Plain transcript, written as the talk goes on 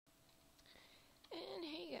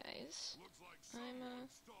Hey guys, I'm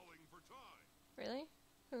really?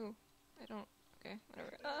 Who? I don't, okay,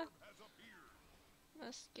 whatever.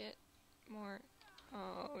 Must get more,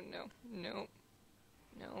 oh no, no,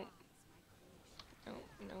 no, no,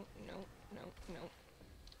 no, no, no, no.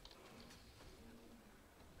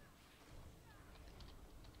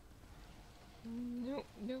 No,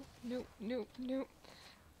 no, no, no, no.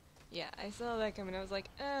 Yeah, I saw that coming, I was like,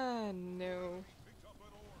 no.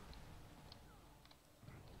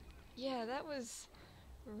 Yeah, that was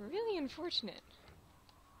really unfortunate.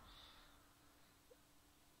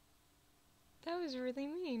 That was really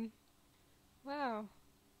mean. Wow.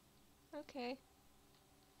 Okay.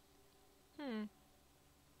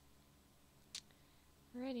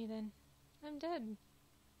 Alrighty then. I'm dead.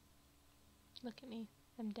 Look at me.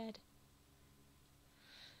 I'm dead.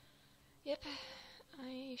 Yep.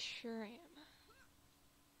 I sure am.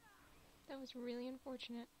 That was really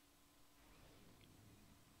unfortunate.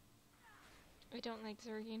 I don't like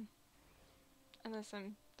Zerging. Unless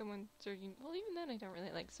I'm the one Zerging. Well, even then I don't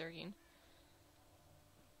really like Zerging.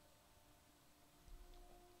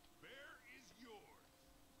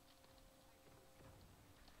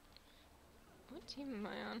 What team am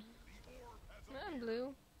I on? I'm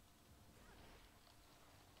blue.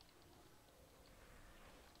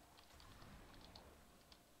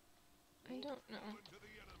 I don't know.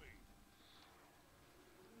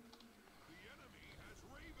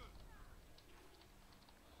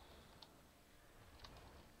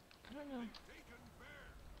 I don't know.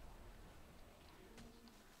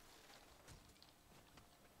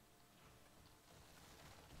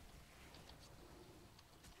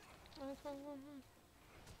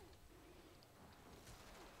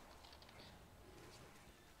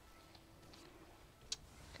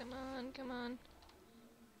 Come on, come on.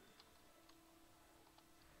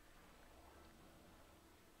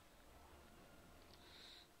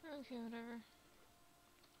 Okay, whatever.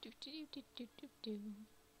 Do do do do do do.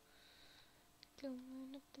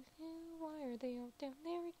 Going up the hill, why are they all down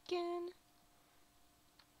there again?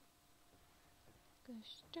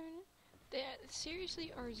 Gosh darn it. They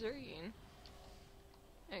seriously are Zerging.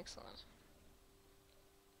 Excellent.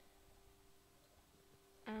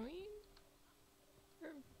 Are we? Or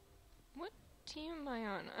what team am I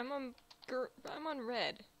on? I'm on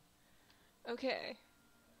red. Okay.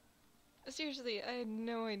 Seriously, I had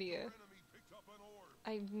no idea.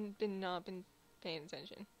 I've not been paying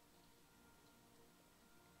attention.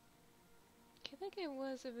 Okay, that guy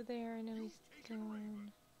was over there. I know he's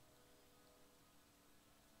gone.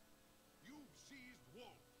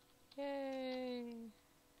 Yay!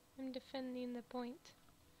 I'm defending the point.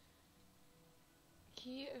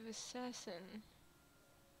 Key of Assassin.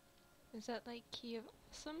 Is that like Key of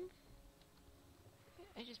Awesome?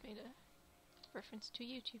 I just made a reference to a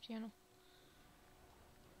YouTube channel.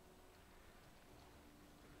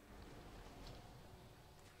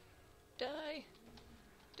 Die!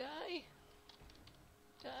 Die!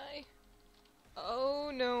 Die!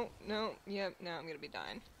 Oh no, no, yep, now I'm gonna be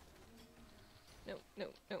dying. No, no,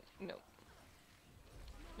 no, no.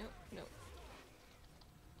 No, no.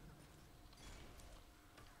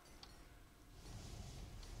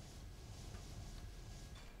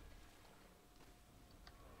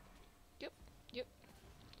 Yep, yep.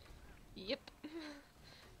 Yep.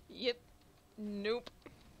 Yep. Nope.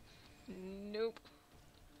 Nope.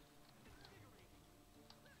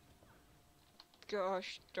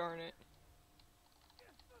 Gosh darn it.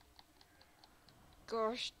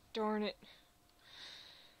 Gosh darn it.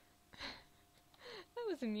 That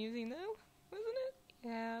was amusing though, wasn't it?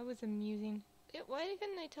 Yeah, it was amusing. Why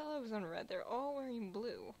couldn't I tell I was on red? They're all wearing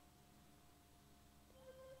blue.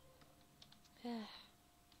 I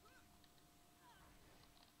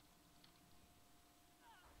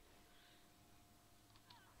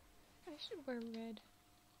should wear red.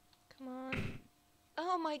 Come on.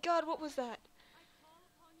 Oh my god, what was that?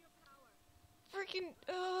 Freaking,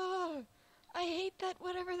 I hate that,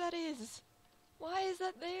 whatever that is. Why is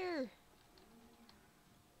that there?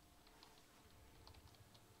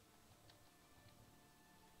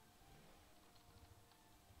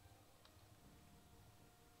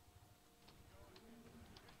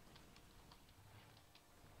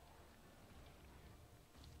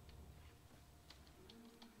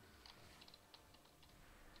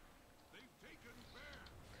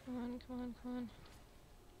 Come on, come on, come on.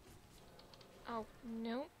 Oh,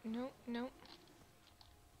 no, no, no.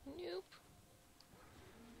 Nope.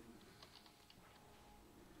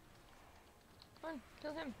 Come on,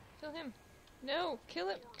 kill him, kill him. No, kill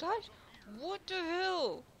him. Gosh, what the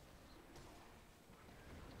hell?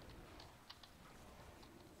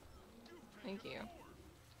 Thank you.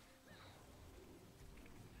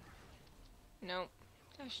 No.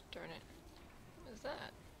 Gosh darn it. What was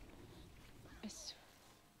that?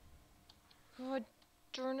 God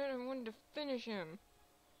darn it, I wanted to finish him.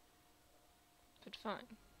 But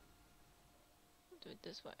fine. We'll do it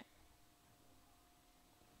this way.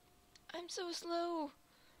 I'm so slow!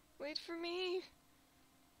 Wait for me!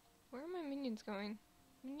 Where are my minions going?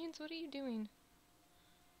 Minions, what are you doing?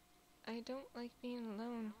 I don't like being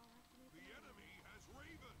alone.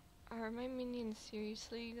 Are my minions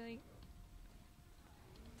seriously, like...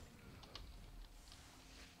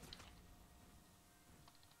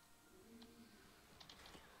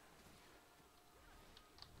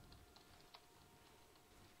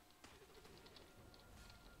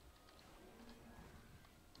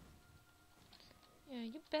 Yeah,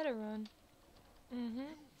 you better run.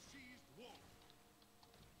 Mm-hmm.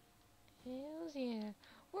 Hells yeah.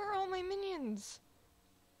 Where are all my minions?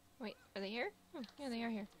 Wait, are they here? Oh, yeah, they are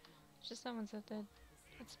here. It's just that one's not dead.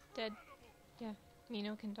 It's dead. Yeah,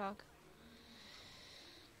 Nino can talk.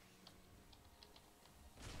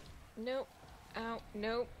 Nope. Ow.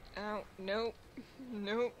 Nope. Ow. Nope.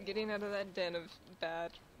 Nope. Getting out of that den of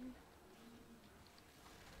bad.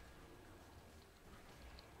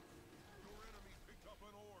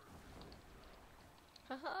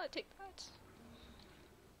 Haha, take that.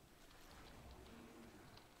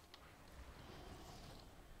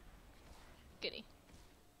 Goody.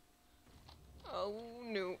 Oh,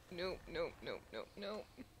 no, no, no, no, no, no.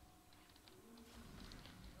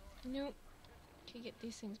 Nope. Can you get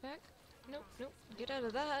these things back? Nope, nope. Get out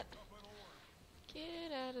of that.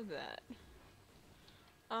 Get out of that.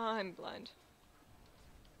 I'm blind.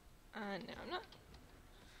 No, I'm not.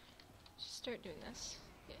 Just start doing this.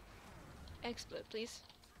 Yeah. Explode, please.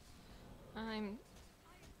 I'm...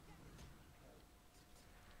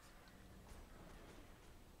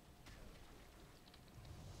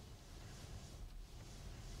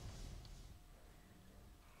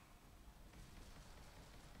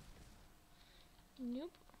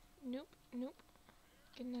 Nope. Nope. Nope.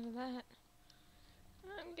 Getting out of that.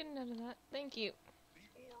 I'm getting out of that. Thank you.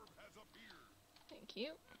 Thank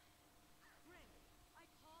you.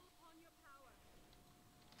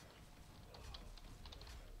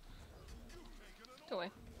 Go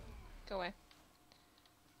away. Go away.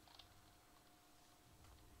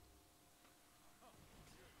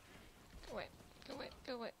 Go away. Go away.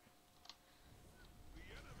 Go away.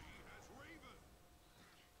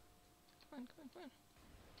 Come on, come on, come on.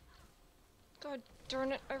 God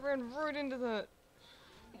darn it, I ran right into that.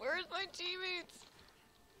 Where's my teammates?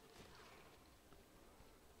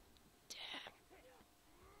 Damn.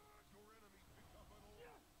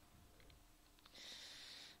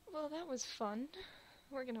 Well, that was fun.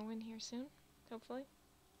 We're gonna win here soon, hopefully.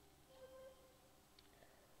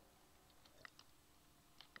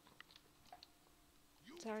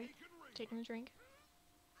 Sorry, taking a drink.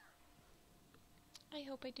 I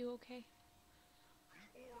hope I do okay.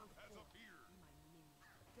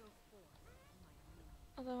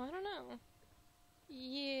 Although, I don't know.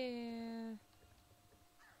 Yeah.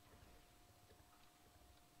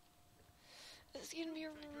 This is gonna be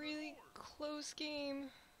a really close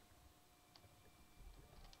game.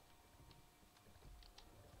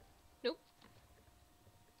 Nope.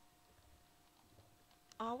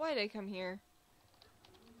 Aw, why'd I come here?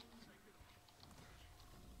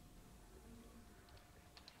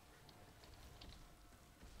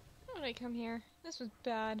 Why'd I come here? This was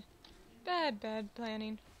bad. Bad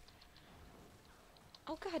planning.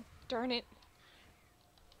 Oh god darn it.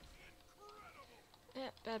 Yeah,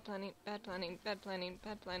 bad planning, bad planning, bad planning,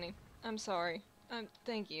 bad planning. I'm sorry.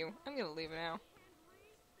 Thank you. I'm gonna leave now.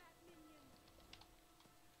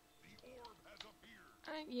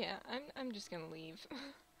 Yeah, I'm just gonna leave.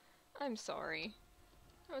 I'm sorry.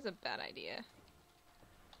 That was a bad idea.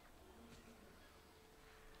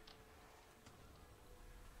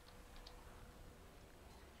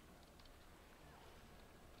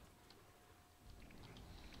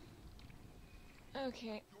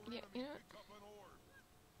 Okay, yeah, you know what?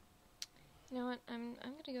 You know what? I'm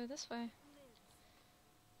gonna go this way.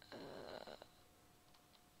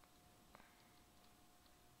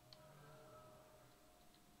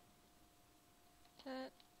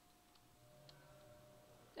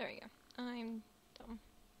 There we go. I'm dumb.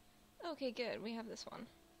 Okay, good. We have this one.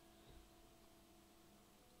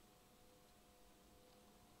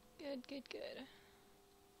 Good, good, good.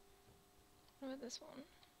 What about this one?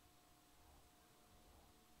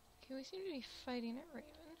 Okay, we seem to be fighting at Raven.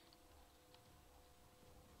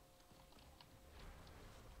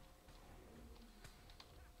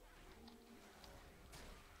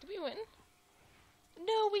 Did we win?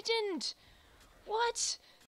 No, we didn't! What?